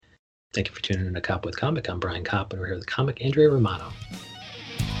Thank you for tuning in to Cop with Comic. I'm Brian Kopp, and we're here with comic Andrea Romano.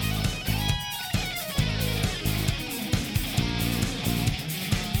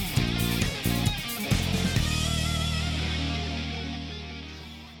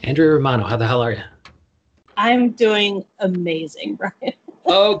 Andrea Romano, how the hell are you? I'm doing amazing, Brian.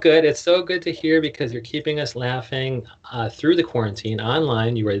 Oh, good. It's so good to hear because you're keeping us laughing through the quarantine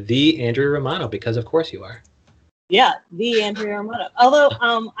online. You are the Andrea Romano because, of course, you are. Yeah, the Andrea Romano. Although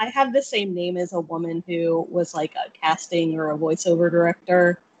I have the same name as a woman who was like a casting or a voiceover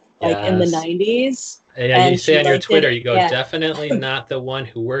director, like in the 90s. Yeah, and you say on your Twitter, you go, yeah. definitely not the one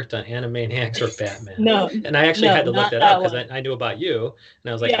who worked on Animaniacs or Batman. No. And I actually had to look that up because I knew about you. And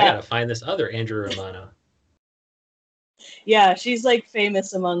I was like, yeah. I got to find this other Andrea Romano. Yeah, she's like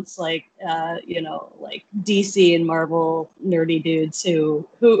famous amongst like like DC and Marvel nerdy dudes who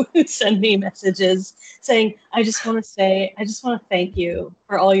send me messages saying, I just want to thank you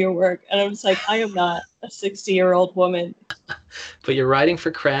for all your work. And I'm just like, I am not a 60-year-old woman. But you're writing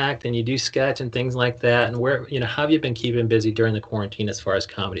for Cracked and you do sketch and things like that. And where, how have you been keeping busy during the quarantine as far as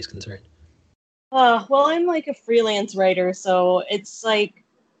comedy is concerned? Well, I'm like a freelance writer, so it's like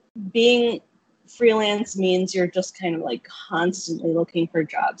being freelance means you're just kind of like constantly looking for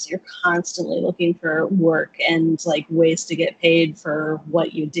jobs. You're constantly looking for work and like ways to get paid for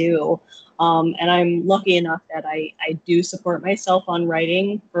what you do. And I'm lucky enough that I do support myself on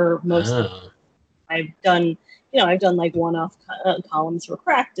writing for most of it. I've done like one-off columns for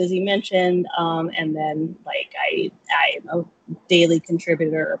Cracked, as you mentioned, and then like I'm a daily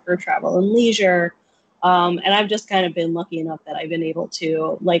contributor for Travel and Leisure. And I've just kind of been lucky enough that I've been able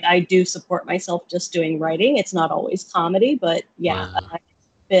to, like, I do support myself just doing writing. It's not always comedy, but yeah, wow.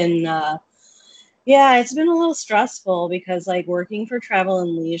 It's been a little stressful because like working for Travel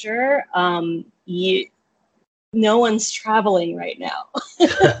and Leisure, no one's traveling right now.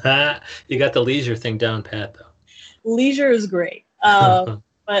 You got the leisure thing down pat, though. Leisure is great.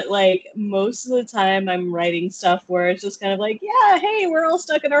 But like most of the time I'm writing stuff where it's just kind of like, yeah, hey, we're all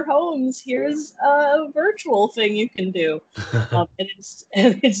stuck in our homes. Here's a virtual thing you can do. And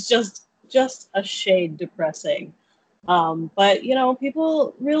it's just a shade depressing. But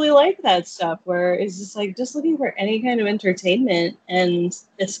people really like that stuff where it's just like just looking for any kind of entertainment and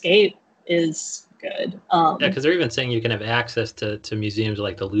escape is good. Yeah, because they're even saying you can have access to museums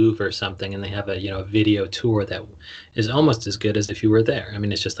like the Louvre or something, and they have a video tour that is almost as good as if you were there. I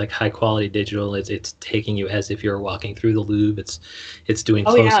mean, it's just like high quality digital. It's taking you as if you're walking through the Louvre. It's doing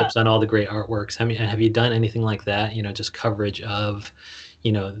close-ups on all the great artworks. I mean, have you done anything like that? Just coverage of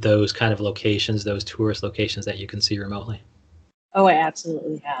those kind of locations, those tourist locations that you can see remotely. Oh, I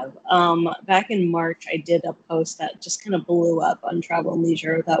absolutely have. Back in March, I did a post that just kind of blew up on Travel and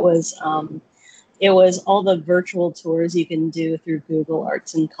Leisure. That was it was all the virtual tours you can do through Google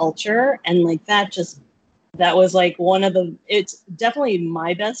Arts and Culture. And like that was like it's definitely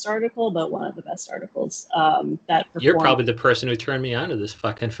my best article, but one of the best articles that performed. You're probably the person who turned me on to this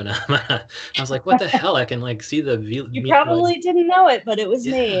fucking phenomenon. I was like, what the hell? I can like see the You probably didn't know it, but it was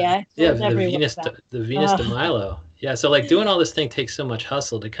me. The Venus de Milo. Yeah, so like doing all this thing takes so much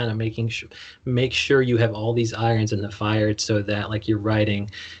hustle to kind of make sure you have all these irons in the fire so that like your writing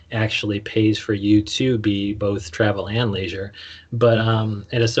actually pays for you to be both travel and leisure. But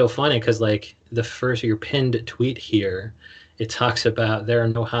it is so funny because like your pinned tweet here, it talks about there are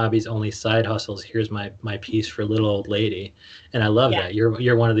no hobbies, only side hustles. Here's my piece for Little Old Lady. And I love that.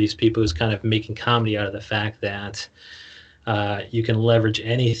 You're one of these people who's kind of making comedy out of the fact that you can leverage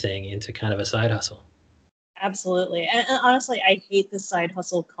anything into kind of a side hustle. Absolutely. And honestly, I hate the side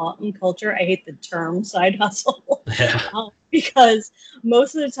hustle culture. I hate the term side hustle. Because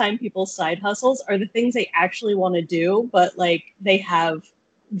most of the time people's side hustles are the things they actually want to do, but like they have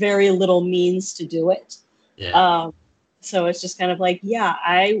very little means to do it. Yeah. So it's just kind of like, yeah,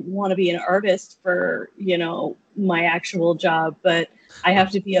 I want to be an artist for, my actual job, but I have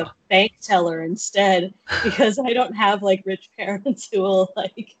to be a bank teller instead because I don't have like rich parents who will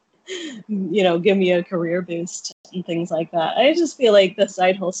like give me a career boost and things like that. I just feel like the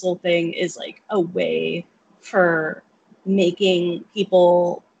side hustle thing is like a way for making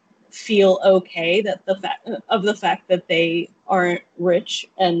people feel okay that the fact that they aren't rich,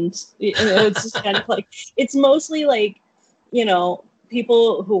 and it's just kind of like it's mostly like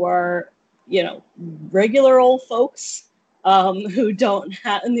people who are regular old folks who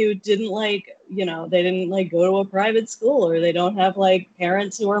didn't like, they didn't like go to a private school, or they don't have like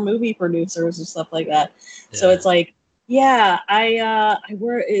parents who are movie producers or stuff like that. Yeah. So it's like, Yeah, I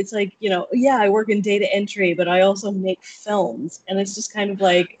work. It's like, yeah, I work in data entry, but I also make films, and it's just kind of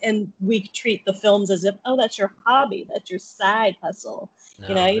like, and we treat the films as if, oh, that's your hobby, that's your side hustle. No,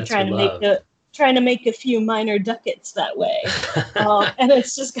 You're that's your trying to love. trying to make a few minor ducats that way, and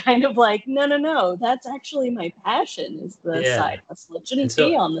it's just kind of like, no, no, no, that's actually my passion is the Yeah. side hustle. It And shouldn't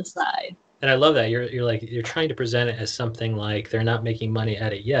be so, on the side. and I love that you're like you're trying to present it as something like they're not making money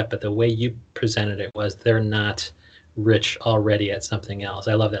at it yet, but the way you presented it was they're not rich already at something else.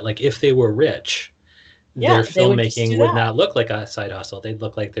 I love that. Like if they were rich, their Yeah, they would just filmmaking do would that. not look like a side hustle. They'd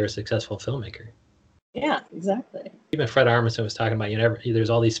look like they're a successful filmmaker. Yeah, exactly. Even Fred Armisen was talking about, there's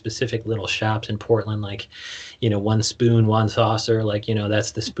all these specific little shops in Portland, like, one spoon, one saucer, like,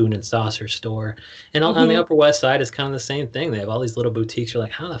 that's the spoon and saucer store. And on the Hmm. Upper West Side, it's kind of the same thing. They have all these little boutiques. You're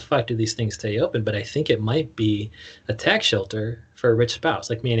like, how the fuck do these things stay open? But I think it might be a tax shelter for a rich spouse.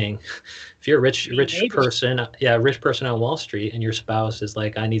 Like, meaning, if you're a rich Maybe. person, yeah, a rich person on Wall Street, and your spouse is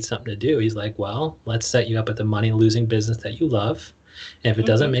like, I need something to do. He's like, well, let's set you up with a money losing business that you love. And if it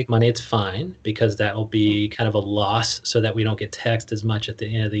doesn't Hmm. make money, it's fine because that will be kind of a loss so that we don't get taxed as much at the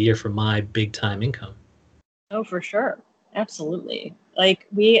end of the year for my big time income. Oh, for sure. Absolutely. Like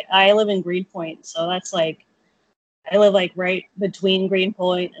I live in Greenpoint, so that's like, I live like right between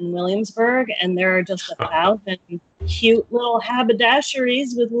Greenpoint and Williamsburg, and there are just 1,000 cute little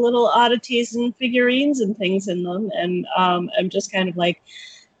haberdasheries with little oddities and figurines and things in them. And I'm just kind of like,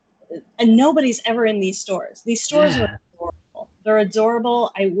 and nobody's ever in these stores. These stores are Yeah. adorable. They're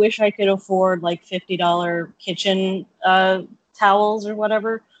adorable. I wish I could afford like $50 kitchen towels or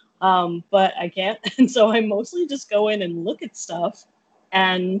whatever, but I can't. And so I mostly just go in and look at stuff,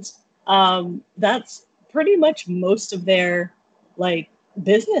 and that's pretty much most of their like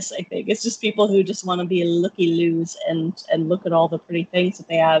business. I think it's just people who just want to be looky loos and look at all the pretty things that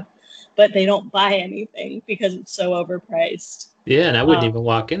they have, but they don't buy anything because it's so overpriced. Yeah, and I wouldn't Um, even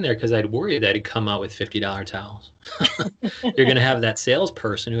walk in there because I'd worry that he'd come out with $50 towels. You're gonna have that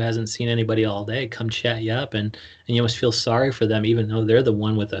salesperson who hasn't seen anybody all day come chat you up, and you almost feel sorry for them, even though they're the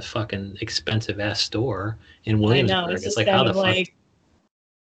one with a fucking expensive ass store in I know. Williamsburg. It's It's just like, how kind the of fuck? like,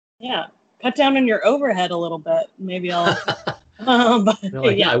 yeah, cut down on your overhead a little bit. Maybe I'll, but They're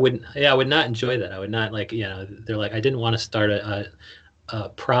like, yeah, yeah, I wouldn't. Yeah, I would not enjoy that. I would not like. They're like, I didn't want to start a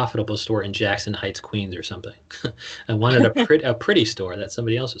profitable store in Jackson Heights, Queens, or something. I wanted a pretty store that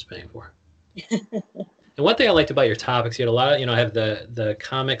somebody else was paying for. And one thing I liked about your topics, you had a lot of, I have the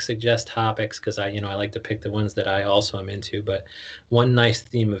comic suggest topics because I like to pick the ones that I also am into. But one nice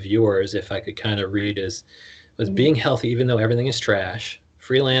theme of yours, if I could kind of read, was mhm. being healthy even though everything is trash,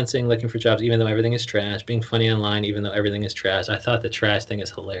 freelancing, looking for jobs even though everything is trash, being funny online even though everything is trash. I thought the trash thing is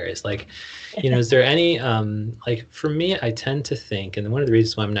hilarious. Like, is there any like for me, I tend to think, and one of the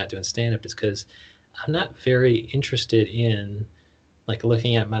reasons why I'm not doing stand up is because I'm not very interested in like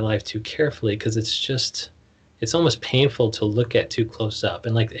looking at my life too carefully because it's almost painful to look at too close up.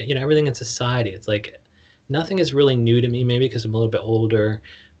 And like everything in society, it's like nothing is really new to me, maybe because I'm a little bit older,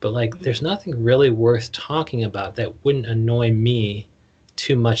 but like there's nothing really worth talking about that wouldn't annoy me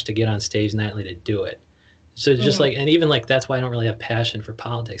too much to get on stage nightly to do it. So it's just Mhm. like, and even like that's why I don't really have passion for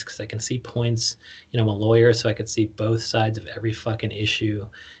politics because I can see points. I'm a lawyer, so I could see both sides of every fucking issue.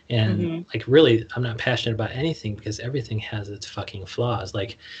 And Mhm. like, really, I'm not passionate about anything because everything has its fucking flaws.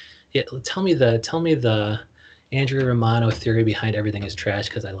 Like, yeah, tell me the Andrew Romano theory behind everything is trash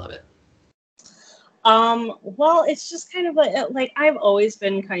because I love it. Well, it's just kind of like I've always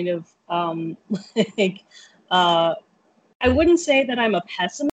been kind of like, uh, I wouldn't say that I'm a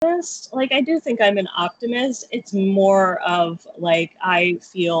pessimist. Like, I do think I'm an optimist. It's more of like, I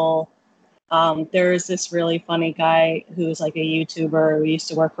feel there's this really funny guy who's like a YouTuber who used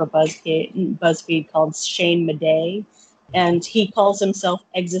to work for BuzzFeed called Shane Madej, and he calls himself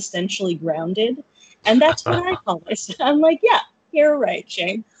existentially grounded, and that's what I call myself. I'm like, yeah, you're right,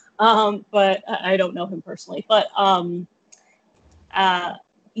 Shane. But I don't know him personally. But uh,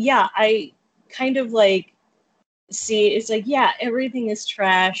 yeah, I kind of like see it's like, yeah, everything is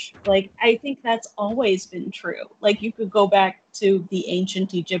trash. Like, I think that's always been true. Like, you could go back to the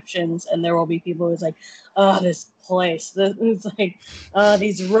ancient Egyptians and there will be people who's like, oh, this place, it's like,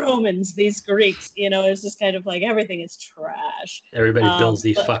 these Romans, these Greeks, it's just kind of like everything is trash. Everybody builds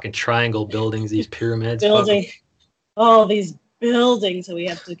these But fucking triangle buildings, these pyramids. Fuck them. building all these buildings that we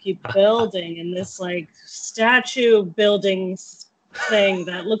have to keep building, and this like statue buildings thing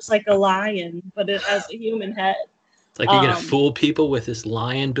that looks like a lion but it has a human head. It's like you're gonna um fool people with this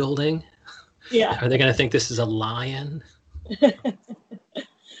lion building. yeah. Are they gonna think this is a lion?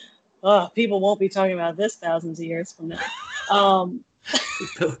 Oh, people won't be talking about this thousands of years from now. um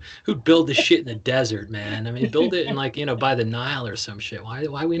Who'd build this shit in the desert, man? I mean, build it in like, by the Nile or some shit. Why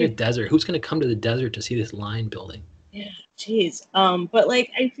are we in a desert? Who's going to come to the desert to see this line building? Yeah, jeez. But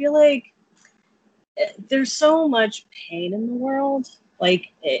like, I feel like there's so much pain in the world,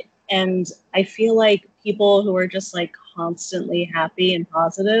 and I feel like people who are just like constantly happy and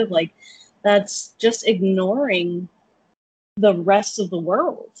positive, like that's just ignoring the rest of the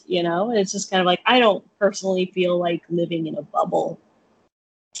world, it's just kind of like, I don't personally feel like living in a bubble.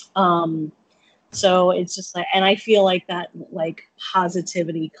 So it's just like, and I feel like that like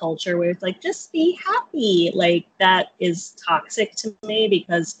positivity culture where it's like, just be happy, like that is toxic to me,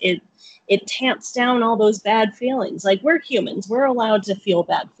 because it tamps down all those bad feelings. Like, we're humans, we're allowed to feel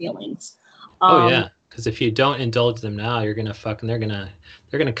bad feelings. Oh yeah, because if you don't indulge them now, you're gonna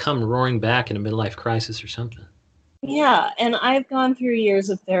they're gonna come roaring back in a midlife crisis or something. Yeah, and I've gone through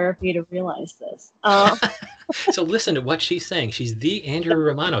years of therapy to realize this. So listen to what she's saying. She's the Andrea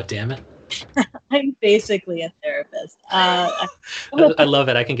Romano, damn it. I'm basically a therapist. I love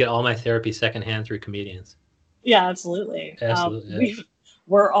it. I can get all my therapy secondhand through comedians. Yeah, absolutely. Absolutely.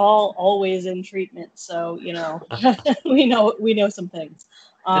 We're all always in treatment, so we know some things.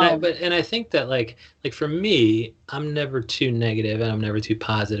 And I think that like for me, I'm never too negative and I'm never too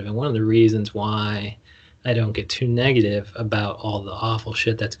positive. And one of the reasons why I don't get too negative about all the awful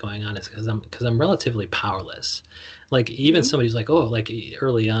shit that's going on is because I'm relatively powerless. Like, even somebody's like, oh, like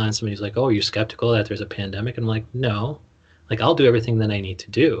early on, somebody's like, oh, you're skeptical that there's a pandemic. And I'm like, no, like I'll do everything that I need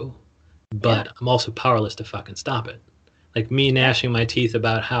to do, but I'm also powerless to fucking stop it. Like, me gnashing my teeth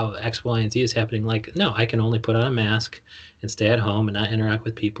about how X, Y, and Z is happening. Like, no, I can only put on a mask and stay at home and not interact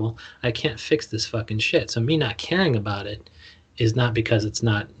with people. I can't fix this fucking shit. So me not caring about it is not because it's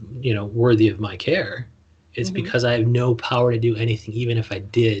not, worthy of my care. It's because I have no power to do anything, even if I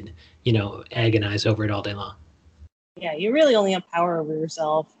did, agonize over it all day long. Yeah, you really only have power over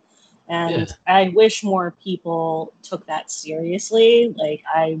yourself. And I wish more people took that seriously. Like,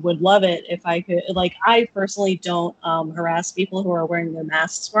 I would love it if I could. Like, I personally don't harass people who are wearing their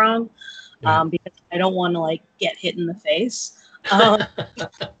masks wrong, because I don't want to like get hit in the face.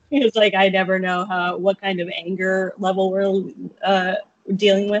 It's like, I never know what kind of anger level we're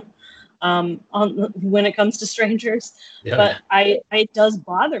dealing with when it comes to strangers. But it does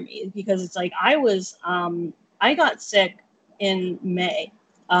bother me, because it's like, I got sick in May.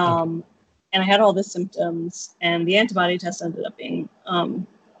 And I had all the symptoms, and the antibody test ended up being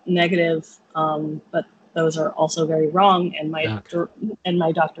negative, but those are also very wrong, and my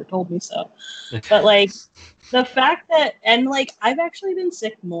doctor told me so. Okay. But like, the fact that, and like, I've actually been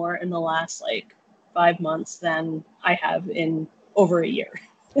sick more in the last like 5 months than I have in over a year.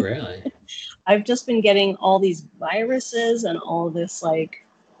 Really? I've just been getting all these viruses and all this like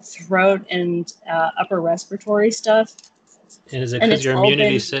throat and upper respiratory stuff. And is it because your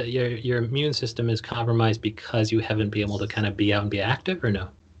your immune system is compromised because you haven't been able to kind of be out and be active, or no?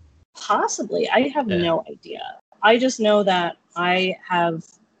 Possibly. I have no idea. I just know that I have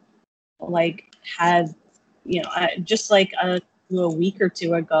like had, just like a week or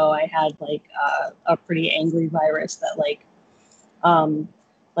two ago, I had like a pretty angry virus that like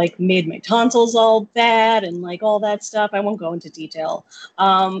made my tonsils all bad and like all that stuff. I won't go into detail.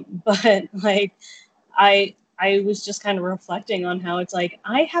 But like, I was just kind of reflecting on how it's like,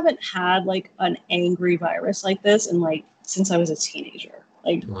 I haven't had like an angry virus like this in like since I was a teenager.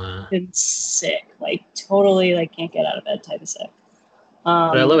 Like, been sick, like totally like can't get out of bed type of sick.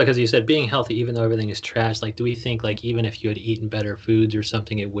 But I love it because you said being healthy, even though everything is trash. Like, do we think like even if you had eaten better foods or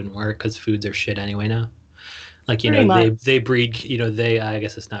something, it wouldn't work because foods are shit anyway now? Like, they breed, I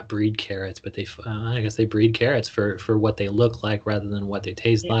guess it's not breed carrots, but I guess they breed carrots for what they look like rather than what they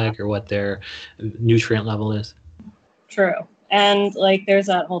taste like or what their nutrient level is. True. And like, there's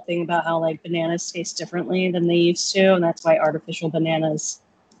that whole thing about how like bananas taste differently than they used to. And that's why artificial bananas,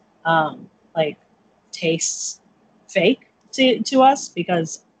 like tastes fake to us,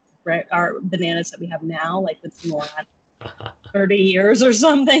 because our bananas that we have now, like within the last 30 years or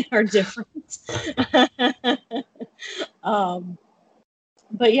something, are different.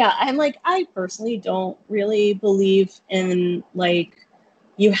 But yeah, I'm like, I personally don't really believe in like,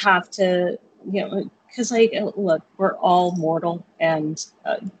 you have to, because like, look, we're all mortal, and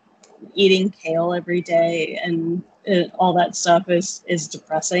eating kale every day and all that stuff is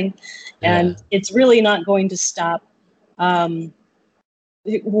depressing, and it's really not going to stop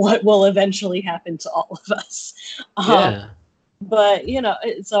what will eventually happen to all of us. But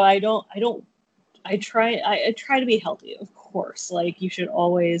so I try to be healthy, of course. Like, you should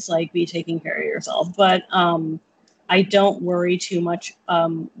always like be taking care of yourself, but I don't worry too much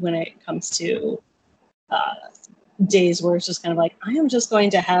when it comes to days where it's just kind of like, I am just going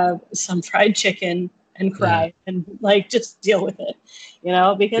to have some fried chicken and cry and like just deal with it,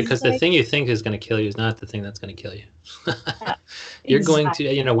 because the like, thing you think is going to kill you is not the thing that's going to kill you. yeah, You're going to,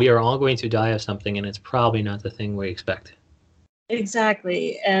 exactly. we are all going to die of something, and it's probably not the thing we expect.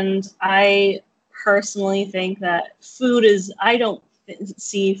 Exactly. And I personally think that I don't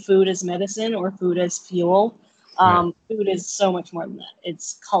see food as medicine or food as fuel. Right. Food is so much more than that.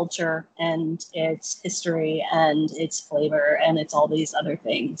 It's culture and it's history and it's flavor and it's all these other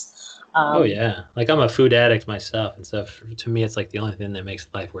things. Oh yeah, like I'm a food addict myself, and stuff. To me, it's like the only thing that makes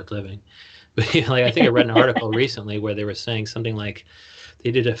life worth living. But like I think I read an article recently where they were saying something like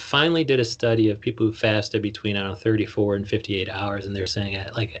they finally did a study of people who fasted between, I don't know, 34 and 58 hours, and they're saying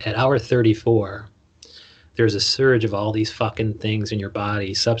at hour 34, there's a surge of all these fucking things in your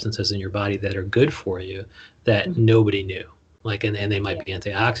body, substances in your body that are good for you that nobody knew. Like, and they might be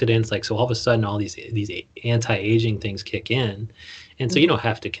antioxidants. Like, so all of a sudden, all these anti-aging things kick in, and so you don't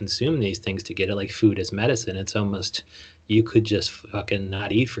have to consume these things to get it. Like food is medicine. It's almost, you could just fucking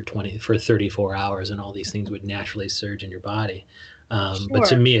not eat for 34 hours, and all these things would naturally surge in your body. But to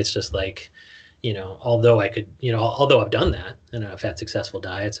Sure. me, it's just like, although I could, although I've done that and I've had successful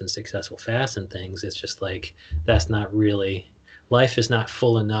diets and successful fasts and things, it's just like, that's not really, life is not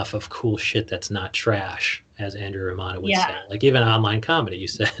full enough of cool shit that's not trash, as Andrew Romano would say. Like even online comedy, you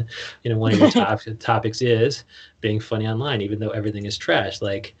said, one of your topics is being funny online, even though everything is trash.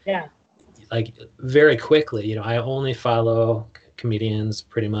 Like very quickly, I only follow comedians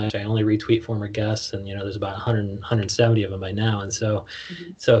pretty much. I only retweet former guests, and there's about 100, 170 of them by now. And so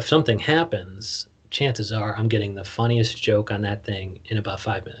if something happens, chances are I'm getting the funniest joke on that thing in about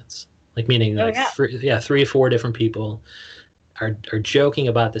 5 minutes. Like meaning three or four different people are joking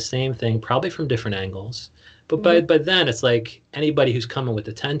about the same thing, probably from different angles. But then it's like anybody who's coming with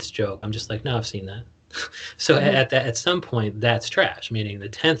the 10th joke, I'm just like, no, I've seen that. So at some point, that's trash. Meaning the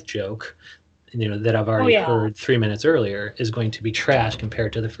 10th joke, that I've already heard 3 minutes earlier, is going to be trash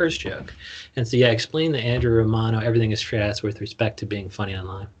compared to the first joke. And so explain to Andrew Romano everything is trash with respect to being funny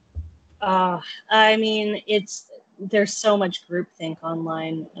online. I mean, there's so much groupthink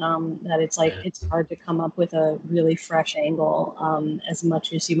online that it's like it's hard to come up with a really fresh angle as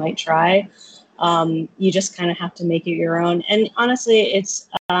much as you might try. You just kind of have to make it your own. And honestly, it's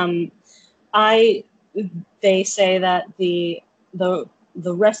they say that the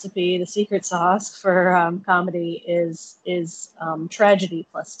recipe, the secret sauce for comedy is tragedy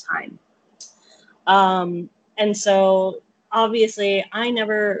plus time. And so obviously I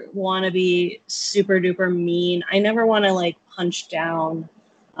never want to be super duper mean. I never want to like punch down.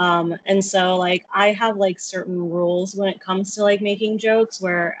 And so like I have like certain rules when it comes to like making jokes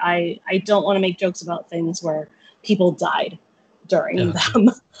where I don't want to make jokes about things where people died during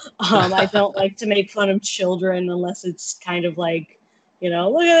them. I don't like to make fun of children unless it's kind of like,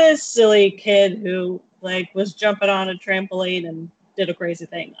 look at this silly kid who like was jumping on a trampoline and did a crazy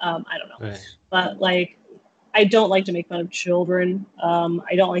thing. I don't know. Right. But like, I don't like to make fun of children.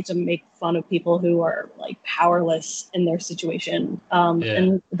 I don't like to make fun of people who are like powerless in their situation.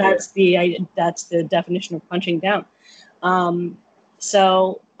 And that's the definition of punching down. I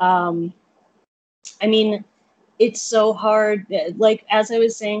mean, it's so hard. Like, as I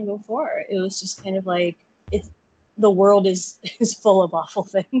was saying before, it was just kind of like, the world is full of awful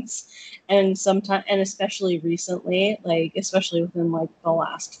things. And sometimes, and especially recently, like, especially within like the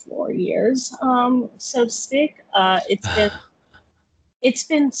last 4 years, so to speak, it's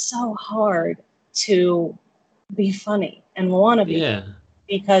been so hard to be funny and want to be funny,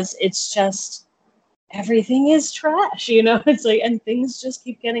 because it's just, everything is trash, it's like, and things just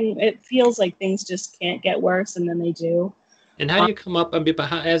keep getting, it feels like things just can't get worse, and then they do. And how do you come up,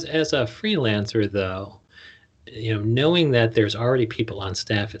 as a freelancer though, knowing that there's already people on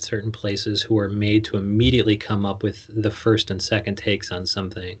staff at certain places who are made to immediately come up with the first and second takes on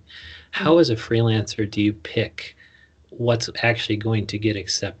something, how as a freelancer do you pick what's actually going to get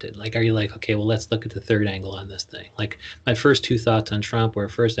accepted? Like, are you like, okay, well, let's look at the third angle on this thing. Like, my first two thoughts on Trump were,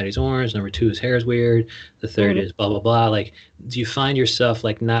 first, that he's orange, number two, his hair is weird, the third is blah, blah, blah. Like, do you find yourself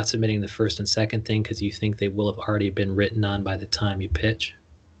like not submitting the first and second thing because you think they will have already been written on by the time you pitch?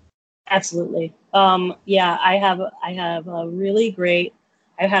 Absolutely. I have I've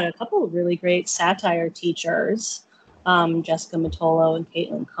had a couple of really great satire teachers, Jessica Matolo and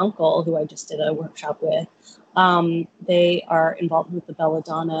Caitlin Kunkel, who I just did a workshop with. They are involved with the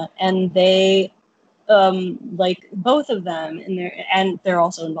Belladonna, and they, like both of them and they're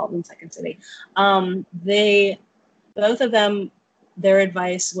also involved in Second City. Both of them, their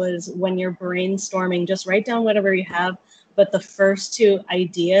advice was, when you're brainstorming, just write down whatever you have, but the first two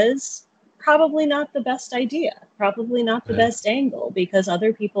ideas probably not the best idea, probably not the best angle, because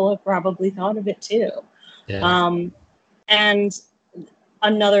other people have probably thought of it too. Yeah. And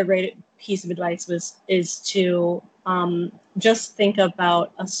another great piece of advice is to just think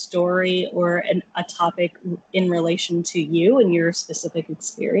about a story or a topic in relation to you and your specific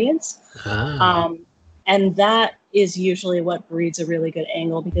experience. And that is usually what breeds a really good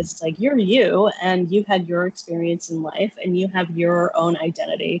angle, because it's like, you're you and you've had your experience in life and you have your own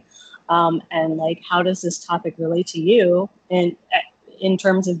identity. And like, how does this topic relate to you in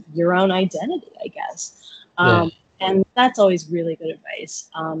terms of your own identity, I guess. And that's always really good advice,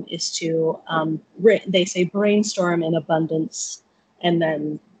 is to, they say, brainstorm in abundance and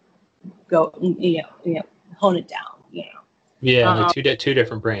then go, hone it down, Yeah, like two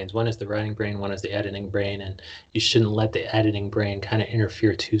different brains. One is the writing brain, one is the editing brain, and you shouldn't let the editing brain kind of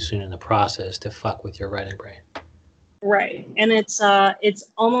interfere too soon in the process to fuck with your writing brain. Right. And it's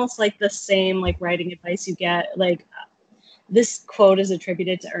almost like the same like writing advice you get. Like, this quote is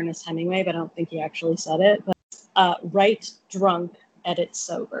attributed to Ernest Hemingway, but I don't think he actually said it. But write drunk, edit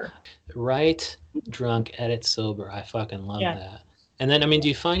sober. Write drunk, edit sober. I fucking love that. And then, I mean, do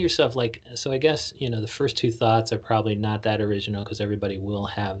you find yourself like, so I guess, the first two thoughts are probably not that original because everybody will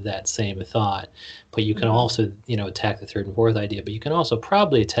have that same thought, but you can also, attack the third and fourth idea, but you can also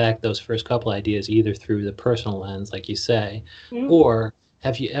probably attack those first couple ideas either through the personal lens, like you say, or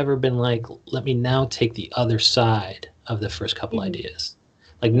have you ever been like, let me now take the other side of the first couple ideas?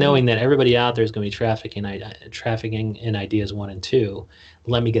 Like knowing that everybody out there is going to be trafficking in ideas 1 and 2,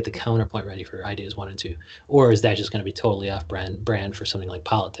 let me get the counterpoint ready for ideas 1 and 2. Or is that just going to be totally off brand for something like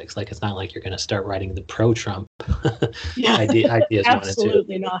politics? Like, it's not like you're going to start writing the pro-Trump ideas 1 and 2.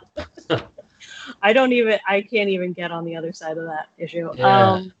 Absolutely not. I can't even get on the other side of that issue.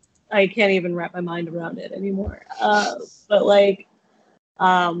 Yeah. I can't even wrap my mind around it anymore. But like,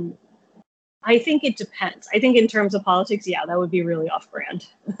 I think it depends. I think in terms of politics, that would be really off-brand.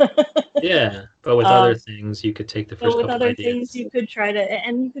 Yeah, but with other things, you could take the first couple ideas. But with other things, you could try to,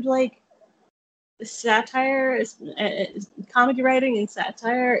 and you could like, satire, comedy writing and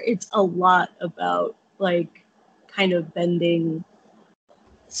satire, it's a lot about like kind of bending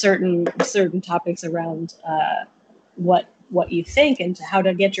certain topics around what you think and how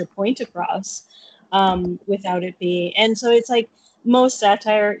to get your point across without it being, and so it's like, most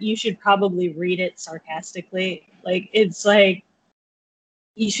satire, you should probably read it sarcastically. Like, it's like,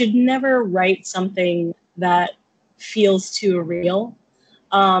 you should never write something that feels too real.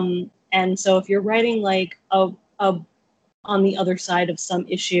 And so if you're writing like on the other side of some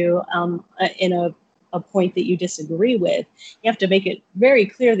issue, in a point that you disagree with, you have to make it very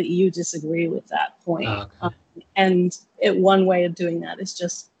clear that you disagree with that point. Okay. And one way of doing that is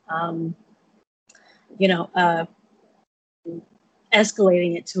just,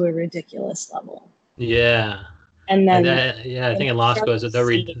 escalating it to a ridiculous level. Yeah. And then, I think in law school is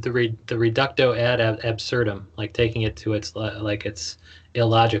the reductio ad absurdum, like taking it to its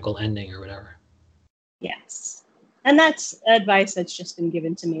illogical ending or whatever. Yes. And that's advice that's just been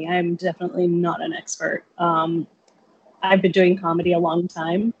given to me. I'm definitely not an expert. I've been doing comedy a long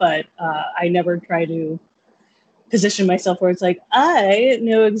time, but I never try to position myself where it's like, I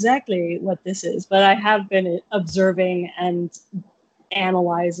know exactly what this is, but I have been observing and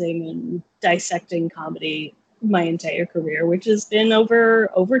analyzing and dissecting comedy my entire career, which has been over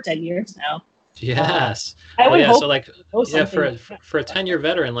 10 years now. Yes. So like, for a 10-year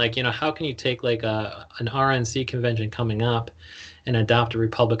veteran, like, how can you take like an RNC convention coming up and adopt a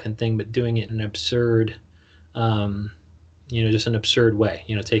Republican thing, but doing it in an absurd, just an absurd way,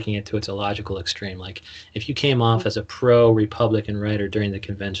 taking it to its illogical extreme. Like, if you came off as a pro-Republican writer during the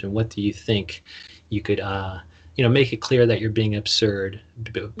convention, what do you think you could, make it clear that you're being absurd,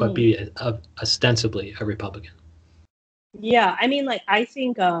 but be ostensibly a Republican? Yeah, I mean, like, I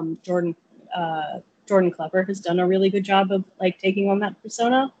think Jordan Klepper has done a really good job of like taking on that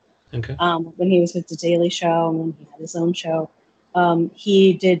persona. Okay. When he was with The Daily Show and when he had his own show,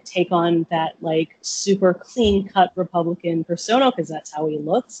 he did take on that like super clean-cut Republican persona because that's how he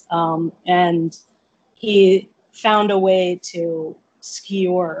looks, and he found a way to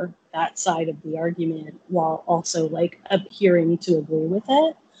skewer that side of the argument while also like appearing to agree with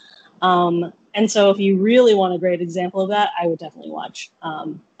it. And so if you really want a great example of that, I would definitely watch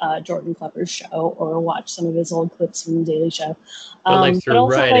Jordan Klepper's show or watch some of his old clips from The Daily Show. But like through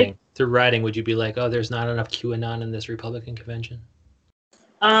writing, would you be like, oh, there's not enough QAnon in this Republican convention?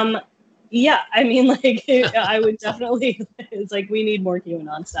 Yeah, I mean, like, I would definitely, it's like, we need more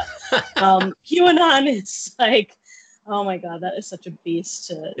QAnon stuff. QAnon is like, Oh my God, that is such a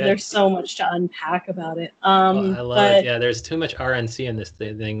beast. Yeah. There's so much to unpack about it. Well, I love it. Yeah, there's too much RNC in this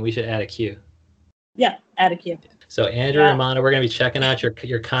thing. We should add a Q. Yeah, add a Q. So Andrea Romano, we're going to be checking out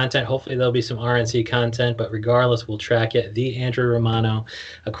your content. Hopefully there'll be some RNC content, but regardless, we'll track it. The Andrea Romano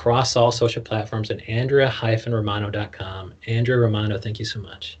across all social platforms and Andrea-Romano.com. Andrea Romano, thank you so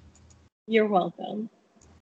much. You're welcome.